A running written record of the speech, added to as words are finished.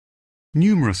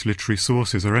Numerous literary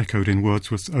sources are echoed in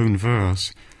Wordsworth's own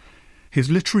verse. His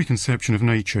literary conception of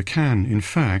nature can, in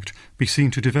fact, be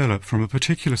seen to develop from a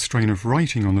particular strain of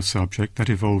writing on the subject that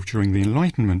evolved during the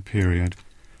Enlightenment period.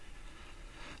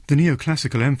 The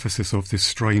neoclassical emphasis of this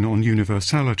strain on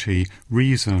universality,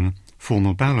 reason,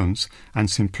 formal balance,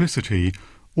 and simplicity,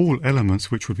 all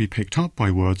elements which would be picked up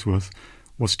by Wordsworth,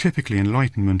 was typically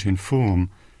Enlightenment in form.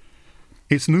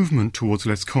 Its movement towards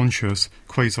less conscious,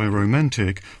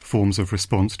 quasi-romantic forms of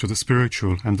response to the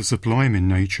spiritual and the sublime in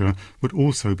nature would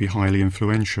also be highly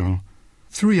influential.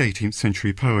 Three 18th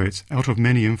century poets, out of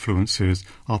many influences,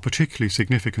 are particularly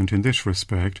significant in this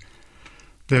respect.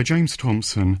 They are James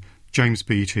Thomson, James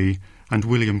Beattie, and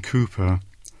William Cowper.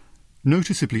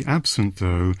 Noticeably absent,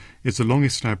 though, is the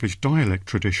long-established dialect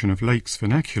tradition of Lake's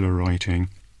vernacular writing.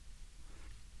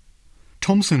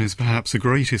 Thomson is perhaps the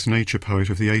greatest nature poet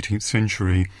of the 18th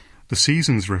century, the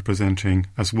seasons representing,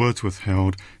 as Wordsworth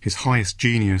held, his highest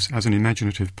genius as an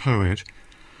imaginative poet.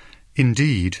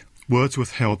 Indeed,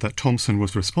 Wordsworth held that Thomson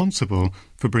was responsible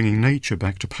for bringing nature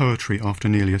back to poetry after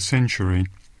nearly a century.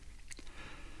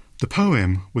 The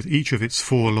poem, with each of its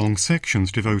 4 long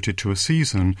sections devoted to a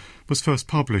season, was first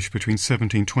published between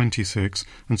 1726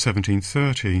 and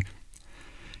 1730.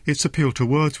 Its appeal to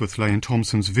Wordsworth lay in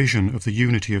Thomson's vision of the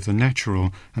unity of the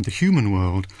natural and the human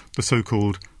world, the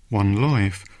so-called one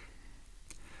life.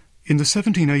 In the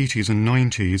 1780s and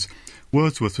 90s,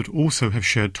 Wordsworth would also have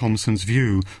shared Thomson's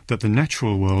view that the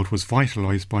natural world was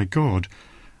vitalised by God,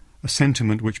 a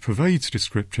sentiment which pervades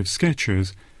descriptive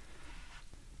sketches.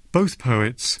 Both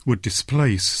poets would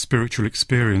displace spiritual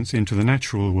experience into the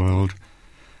natural world.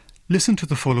 Listen to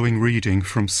the following reading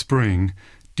from Spring,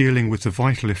 dealing with the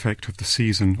vital effect of the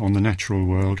season on the natural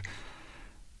world.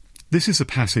 This is a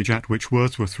passage at which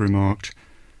Wordsworth remarked,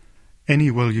 "Any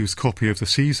well-used copy of the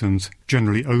seasons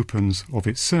generally opens of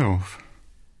itself."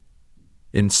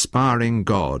 Inspiring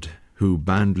God, who,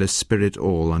 boundless spirit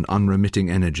all and unremitting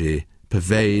energy,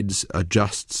 pervades,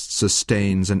 adjusts,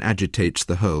 sustains, and agitates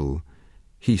the whole,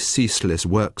 he ceaseless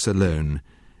works alone,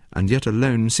 and yet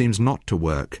alone seems not to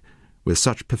work, with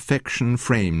such perfection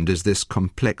framed is this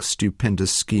complex,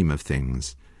 stupendous scheme of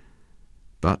things.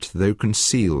 But, though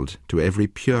concealed, to every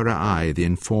purer eye the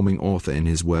informing author in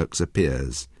his works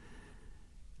appears.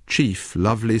 Chief,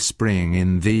 lovely spring,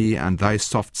 in thee and thy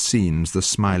soft scenes the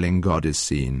smiling God is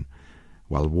seen,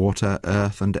 while water,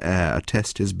 earth, and air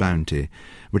attest his bounty,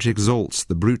 which exalts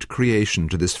the brute creation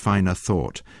to this finer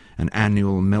thought, and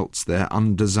annual melts their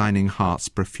undesigning hearts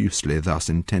profusely thus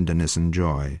in tenderness and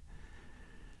joy.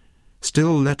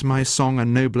 Still let my song a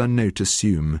nobler note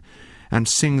assume, and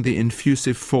sing the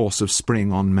infusive force of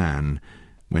spring on man,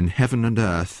 when heaven and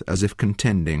earth, as if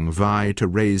contending, vie to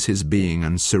raise his being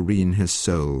and serene his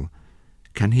soul.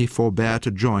 Can he forbear to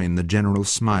join the general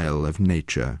smile of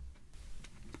nature?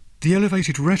 The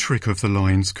elevated rhetoric of the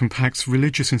lines compacts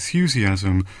religious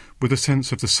enthusiasm with a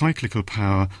sense of the cyclical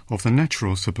power of the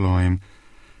natural sublime.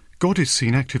 God is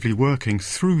seen actively working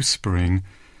through spring.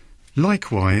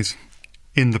 Likewise,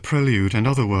 in the Prelude and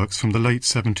other works from the late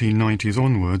 1790s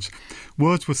onwards,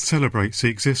 Wordsworth celebrates the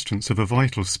existence of a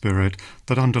vital spirit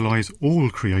that underlies all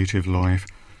creative life.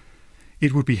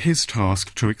 It would be his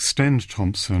task to extend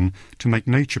Thomson to make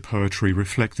nature poetry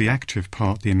reflect the active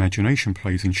part the imagination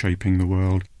plays in shaping the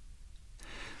world.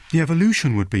 The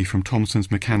evolution would be from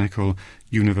Thomson's mechanical,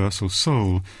 universal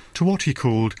soul to what he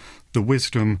called the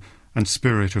wisdom and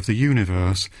spirit of the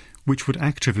universe, which would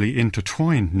actively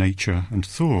intertwine nature and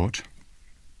thought.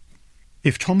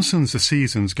 If Thomson's The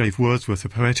Seasons gave Wordsworth a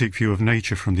poetic view of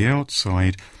nature from the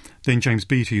outside, then James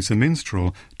Beattie's The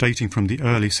Minstrel, dating from the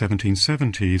early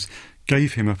 1770s,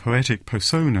 gave him a poetic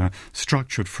persona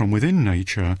structured from within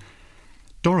nature.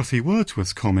 Dorothy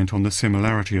Wordsworth's comment on the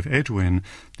similarity of Edwin,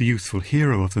 the youthful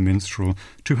hero of The Minstrel,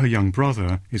 to her young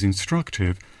brother is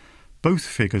instructive. Both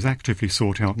figures actively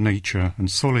sought out nature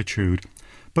and solitude.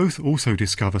 Both also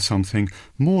discover something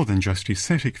more than just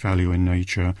aesthetic value in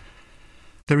nature.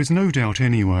 There is no doubt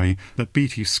anyway that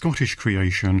Beattie's Scottish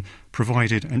creation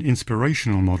provided an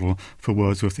inspirational model for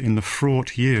Wordsworth in the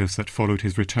fraught years that followed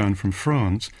his return from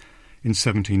France in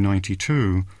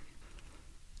 1792.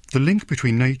 The link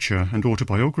between nature and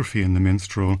autobiography in The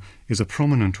Minstrel is a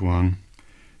prominent one.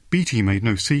 Beattie made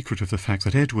no secret of the fact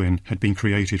that Edwin had been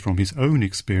created from his own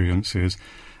experiences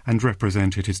and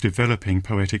represented his developing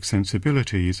poetic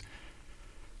sensibilities.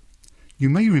 You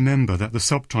may remember that the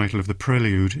subtitle of the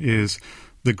Prelude is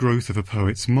The Growth of a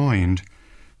Poet's Mind.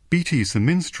 Beattie's The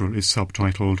Minstrel is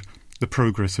subtitled The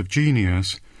Progress of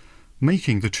Genius,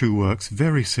 making the two works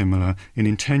very similar in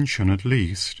intention at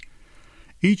least.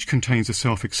 Each contains a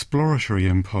self-exploratory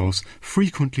impulse,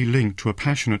 frequently linked to a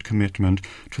passionate commitment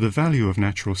to the value of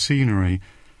natural scenery.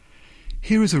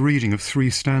 Here is a reading of 3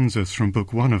 stanzas from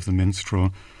Book 1 of The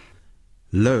Minstrel.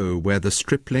 Lo, where the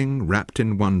stripling, wrapped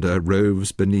in wonder,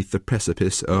 roves beneath the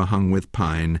precipice o'erhung with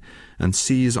pine, and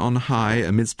sees on high,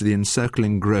 amidst the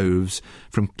encircling groves,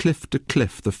 from cliff to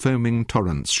cliff the foaming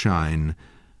torrents shine,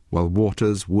 while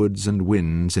waters, woods, and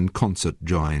winds in concert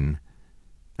join,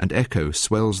 and echo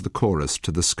swells the chorus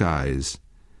to the skies.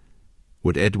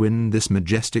 Would Edwin this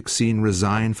majestic scene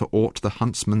resign for aught the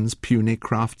huntsman's puny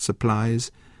craft supplies?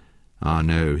 Ah,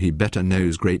 no, he better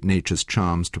knows great nature's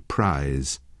charms to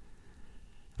prize.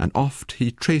 And oft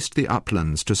he traced the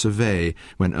uplands to survey,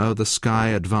 when o'er the sky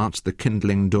advanced the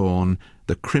kindling dawn,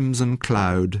 the crimson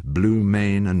cloud, blue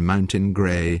mane and mountain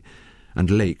grey, and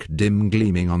lake dim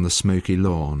gleaming on the smoky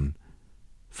lawn.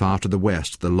 Far to the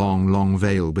west the long, long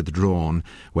veil withdrawn,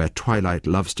 where twilight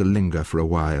loves to linger for a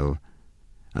while.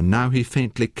 And now he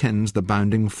faintly kens the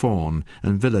bounding fawn,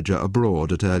 and villager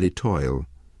abroad at early toil.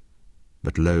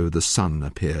 But lo, the sun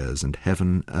appears, and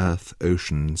heaven, earth,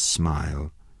 ocean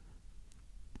smile.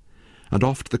 And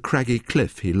oft the craggy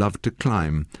cliff he loved to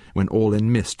climb, when all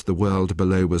in mist the world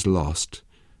below was lost.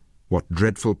 What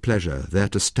dreadful pleasure there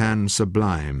to stand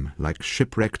sublime, like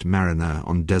shipwrecked mariner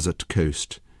on desert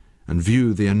coast, and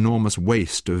view the enormous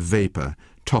waste of vapour,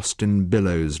 tossed in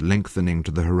billows lengthening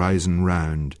to the horizon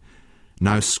round,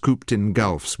 now scooped in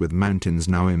gulfs with mountains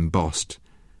now embossed,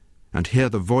 and hear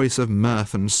the voice of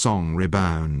mirth and song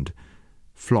rebound,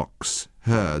 flocks,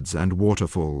 herds, and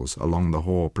waterfalls along the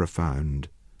hoar profound.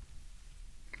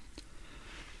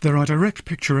 There are direct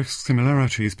picturesque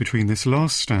similarities between this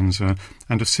last stanza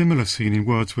and a similar scene in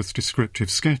Wordsworth's descriptive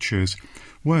sketches,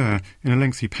 where, in a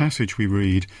lengthy passage we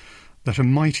read that a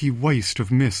mighty waste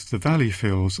of mist the valley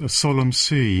fills, a solemn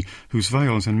sea, whose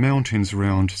vales and mountains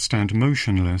round stand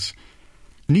motionless.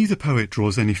 Neither poet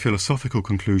draws any philosophical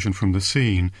conclusion from the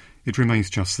scene. It remains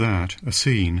just that, a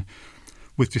scene,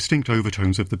 with distinct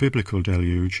overtones of the biblical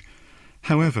deluge.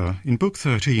 However, in Book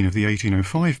 13 of the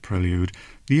 1805 prelude,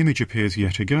 the image appears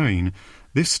yet again,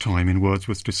 this time in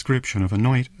Wordsworth's description of a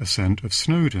night ascent of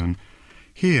Snowdon.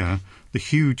 Here, the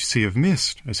huge sea of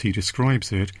mist, as he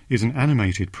describes it, is an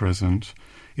animated present.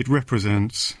 It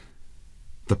represents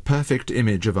the perfect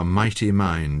image of a mighty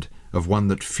mind, of one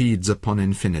that feeds upon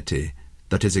infinity,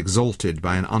 that is exalted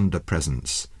by an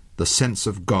under-presence, the sense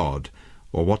of God,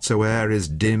 or whatsoe'er is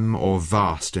dim or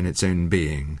vast in its own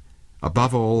being.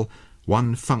 Above all,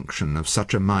 one function of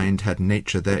such a mind had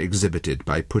nature there exhibited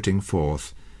by putting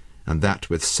forth, and that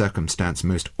with circumstance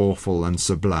most awful and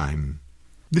sublime.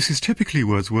 This is typically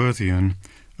Wordsworthian.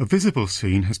 A visible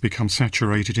scene has become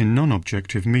saturated in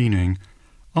non-objective meaning.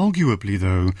 Arguably,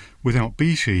 though, without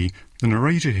Beattie, the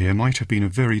narrator here might have been a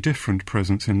very different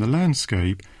presence in the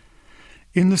landscape.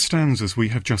 In the stanzas we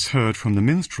have just heard from the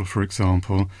Minstrel, for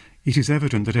example, it is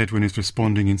evident that Edwin is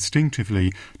responding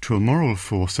instinctively to a moral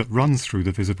force that runs through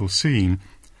the visible scene.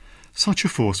 Such a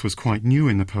force was quite new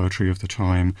in the poetry of the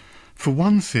time. For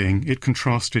one thing, it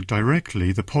contrasted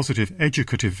directly the positive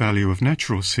educative value of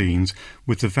natural scenes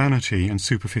with the vanity and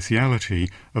superficiality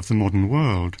of the modern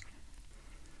world.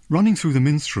 Running through the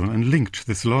Minstrel and linked to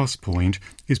this last point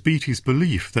is Beattie's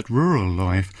belief that rural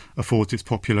life affords its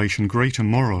population greater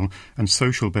moral and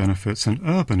social benefits than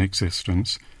urban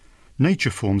existence.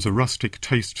 Nature forms a rustic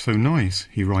taste so nice,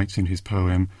 he writes in his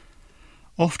poem.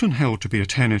 Often held to be a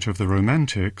tenet of the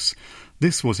Romantics,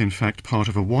 this was in fact part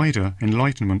of a wider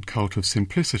Enlightenment cult of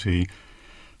simplicity.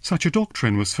 Such a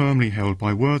doctrine was firmly held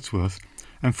by Wordsworth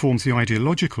and forms the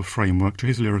ideological framework to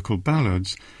his lyrical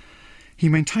ballads. He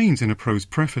maintains in a prose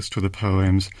preface to the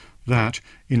poems that,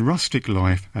 in rustic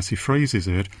life, as he phrases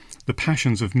it, the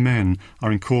passions of men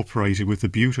are incorporated with the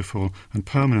beautiful and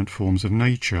permanent forms of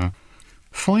nature.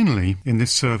 Finally, in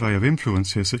this survey of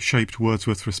influences that shaped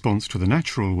Wordsworth's response to the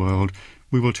natural world,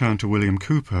 we will turn to William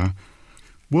Cowper.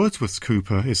 Wordsworth's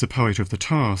Cowper is the poet of the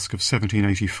Task of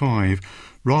 1785,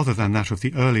 rather than that of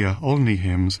the earlier Olney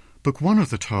hymns. Book 1 of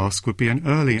the Task would be an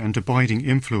early and abiding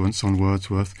influence on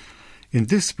Wordsworth. In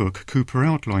this book, Cowper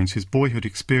outlines his boyhood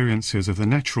experiences of the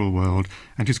natural world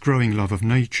and his growing love of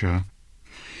nature.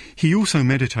 He also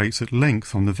meditates at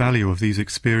length on the value of these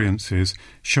experiences,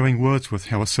 showing Wordsworth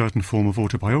how a certain form of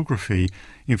autobiography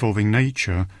involving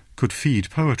nature could feed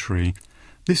poetry.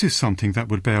 This is something that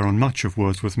would bear on much of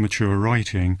Wordsworth's mature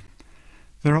writing.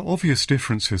 There are obvious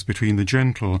differences between the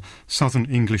gentle, southern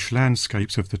English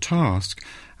landscapes of the Task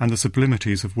and the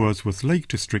sublimities of Wordsworth's Lake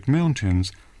District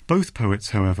mountains. Both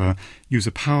poets, however, use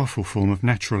a powerful form of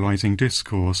naturalising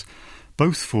discourse.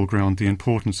 Both foreground the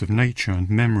importance of nature and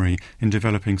memory in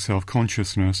developing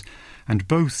self-consciousness, and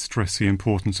both stress the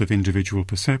importance of individual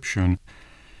perception.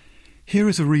 Here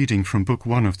is a reading from Book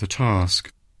 1 of The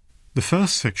Task. The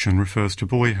first section refers to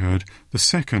boyhood, the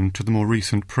second to the more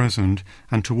recent present,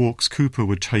 and to walks Cooper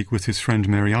would take with his friend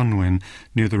Mary Unwin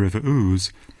near the River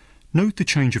Ouse. Note the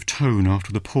change of tone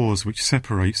after the pause which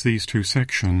separates these two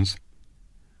sections.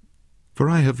 For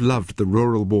I have loved the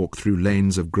rural walk through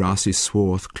lanes of grassy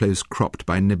swarth close cropped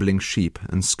by nibbling sheep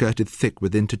and skirted thick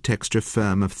with intertexture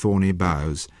firm of thorny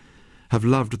boughs, have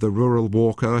loved the rural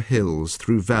walk o'er hills,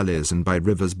 through valleys and by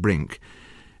rivers' brink,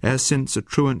 ere since a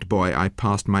truant boy I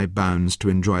passed my bounds to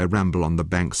enjoy a ramble on the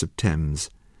banks of Thames.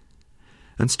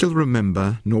 And still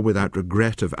remember, nor without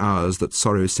regret of hours that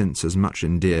sorrow since has much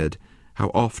endeared, how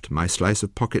oft my slice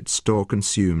of pocket store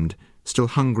consumed, still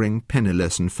hungering,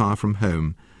 penniless and far from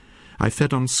home, I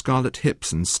fed on scarlet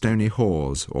hips and stony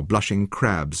haws, or blushing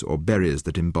crabs, or berries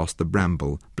that embossed the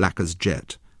bramble, black as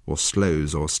jet, or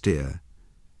sloes austere.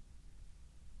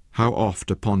 How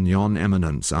oft upon yon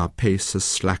eminence our pace has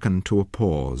slackened to a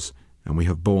pause, and we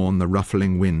have borne the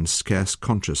ruffling wind scarce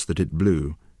conscious that it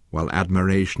blew, while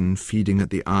admiration, feeding at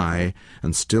the eye,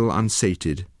 and still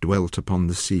unsated, dwelt upon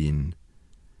the scene.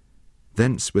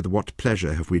 Thence with what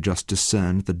pleasure have we just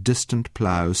discerned the distant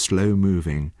plough slow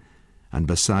moving, and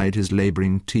beside his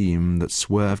labouring team that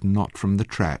swerved not from the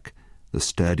track, the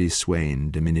sturdy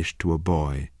swain diminished to a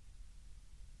boy.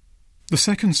 The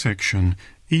second section,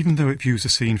 even though it views a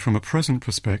scene from a present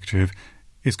perspective,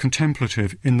 is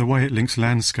contemplative in the way it links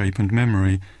landscape and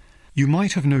memory. You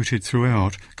might have noted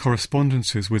throughout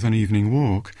correspondences with An Evening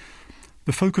Walk.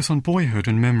 The focus on boyhood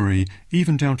and memory,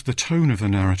 even down to the tone of the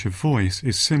narrative voice,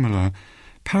 is similar.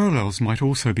 Parallels might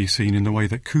also be seen in the way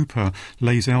that Cooper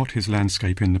lays out his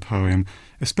landscape in the poem,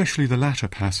 especially the latter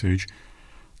passage.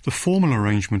 The formal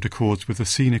arrangement accords with the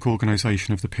scenic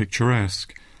organisation of the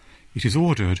picturesque. It is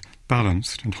ordered,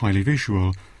 balanced, and highly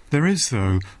visual. There is,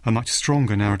 though, a much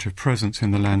stronger narrative presence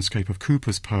in the landscape of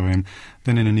Cooper's poem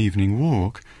than in An Evening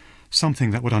Walk,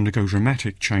 something that would undergo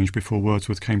dramatic change before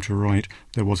Wordsworth came to write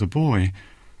There Was a Boy.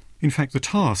 In fact, The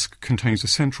Task contains a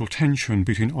central tension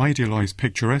between idealised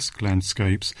picturesque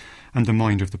landscapes and the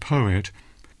mind of the poet.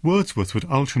 Wordsworth would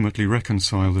ultimately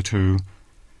reconcile the two.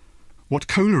 What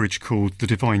Coleridge called the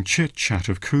divine chit-chat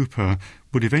of Cooper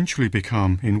would eventually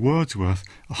become, in Wordsworth,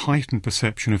 a heightened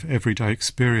perception of everyday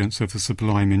experience of the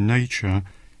sublime in nature.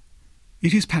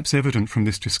 It is perhaps evident from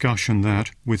this discussion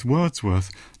that, with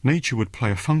Wordsworth, nature would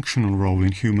play a functional role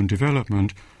in human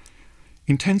development.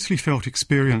 Intensely felt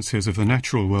experiences of the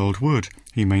natural world would,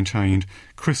 he maintained,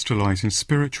 crystallise in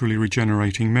spiritually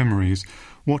regenerating memories,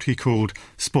 what he called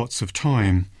spots of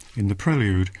time, in the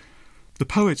prelude. The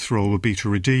poet's role would be to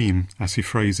redeem, as he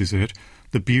phrases it,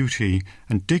 the beauty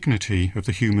and dignity of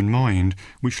the human mind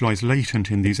which lies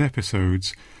latent in these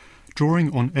episodes.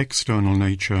 Drawing on external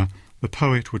nature, the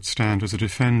poet would stand as a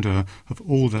defender of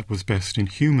all that was best in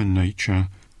human nature.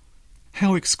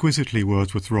 How exquisitely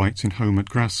Wordsworth writes in Home at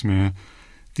Grasmere,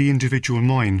 the individual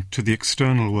mind to the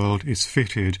external world is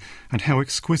fitted, and how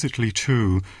exquisitely,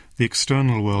 too, the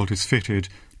external world is fitted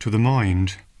to the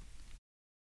mind.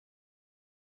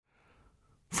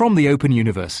 From the Open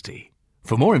University.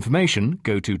 For more information,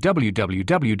 go to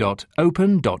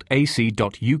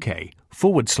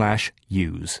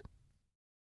www.open.ac.uk/use.